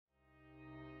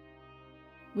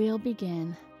We'll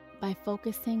begin by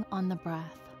focusing on the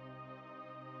breath.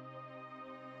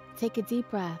 Take a deep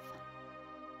breath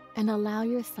and allow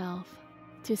yourself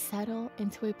to settle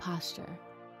into a posture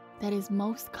that is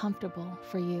most comfortable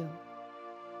for you.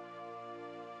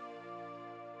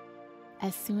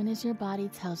 As soon as your body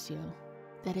tells you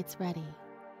that it's ready,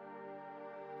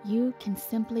 you can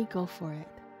simply go for it.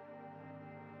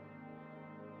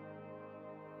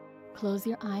 Close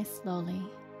your eyes slowly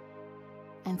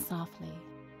and softly.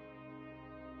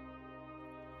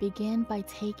 Begin by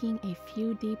taking a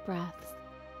few deep breaths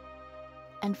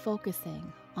and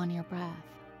focusing on your breath.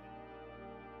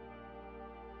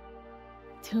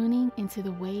 Tuning into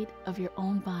the weight of your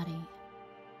own body.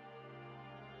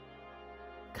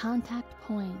 Contact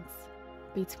points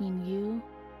between you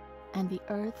and the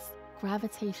Earth's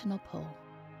gravitational pull.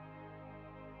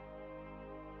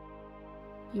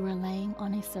 You are laying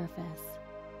on a surface.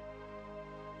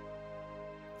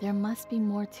 There must be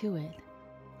more to it,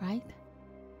 right?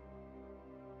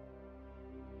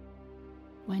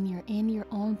 When you're in your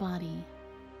own body,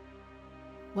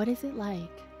 what is it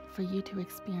like for you to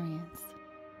experience?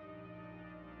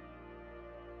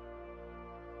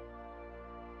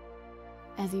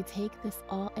 As you take this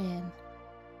all in,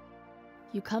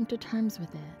 you come to terms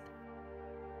with it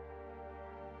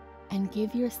and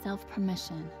give yourself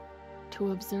permission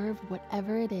to observe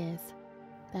whatever it is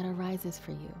that arises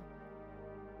for you.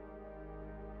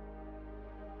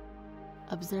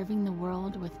 Observing the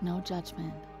world with no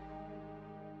judgment,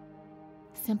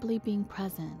 simply being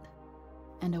present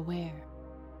and aware,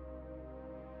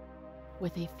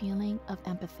 with a feeling of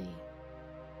empathy.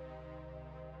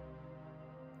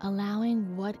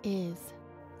 Allowing what is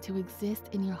to exist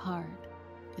in your heart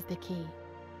is the key.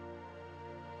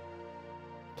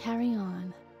 Carry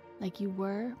on like you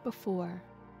were before,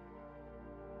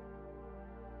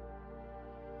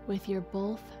 with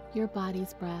both your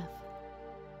body's breath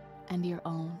and your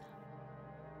own.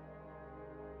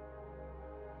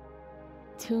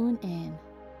 Tune in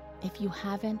if you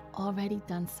haven't already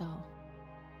done so.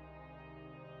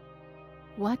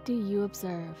 What do you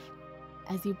observe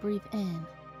as you breathe in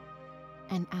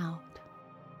and out?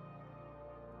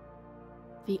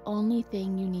 The only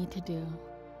thing you need to do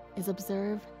is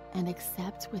observe and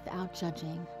accept without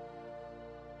judging.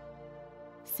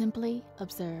 Simply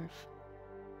observe,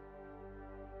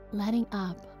 letting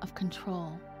up of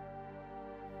control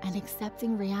and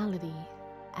accepting reality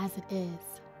as it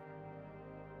is.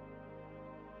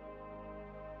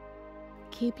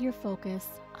 Keep your focus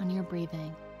on your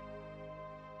breathing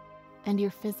and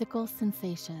your physical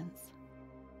sensations.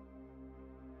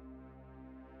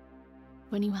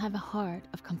 When you have a heart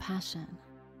of compassion,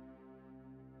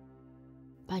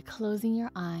 by closing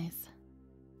your eyes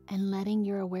and letting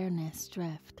your awareness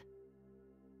drift,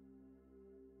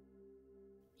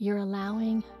 you're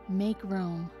allowing make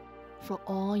room for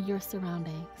all your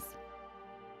surroundings.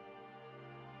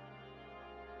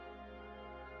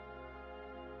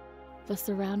 The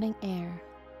surrounding air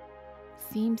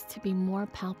seems to be more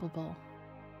palpable.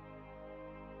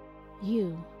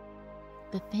 You,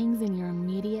 the things in your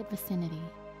immediate vicinity,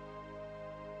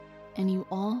 and you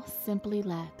all simply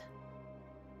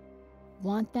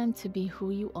want them to be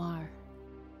who you are,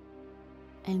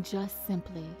 and just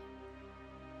simply.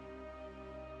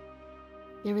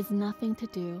 There is nothing to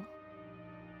do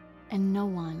and no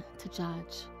one to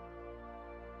judge.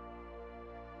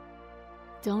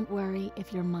 Don't worry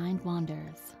if your mind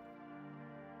wanders.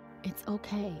 It's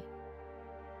okay.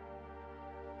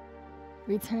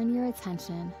 Return your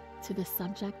attention to the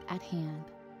subject at hand,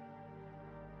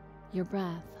 your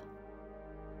breath,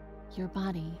 your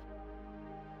body,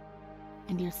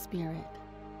 and your spirit.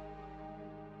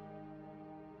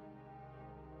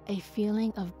 A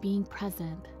feeling of being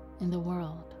present in the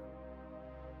world.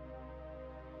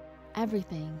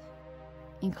 Everything,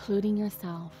 including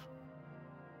yourself,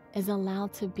 is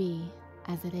allowed to be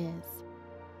as it is.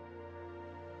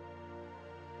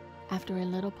 After a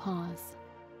little pause,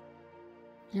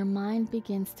 your mind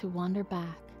begins to wander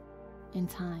back in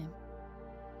time,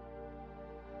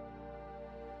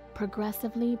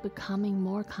 progressively becoming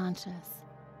more conscious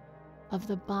of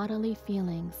the bodily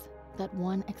feelings that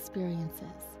one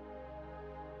experiences.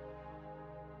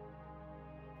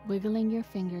 Wiggling your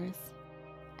fingers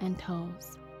and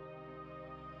toes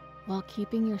while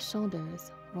keeping your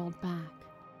shoulders rolled back.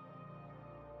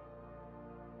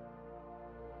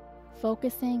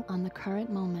 Focusing on the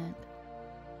current moment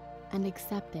and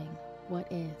accepting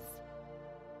what is.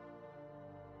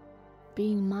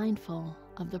 Being mindful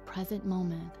of the present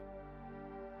moment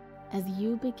as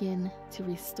you begin to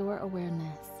restore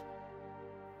awareness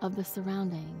of the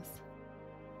surroundings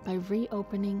by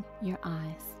reopening your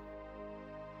eyes.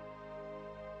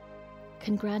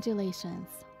 Congratulations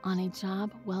on a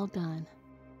job well done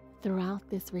throughout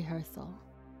this rehearsal.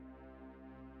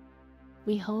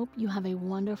 We hope you have a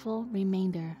wonderful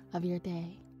remainder of your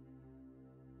day.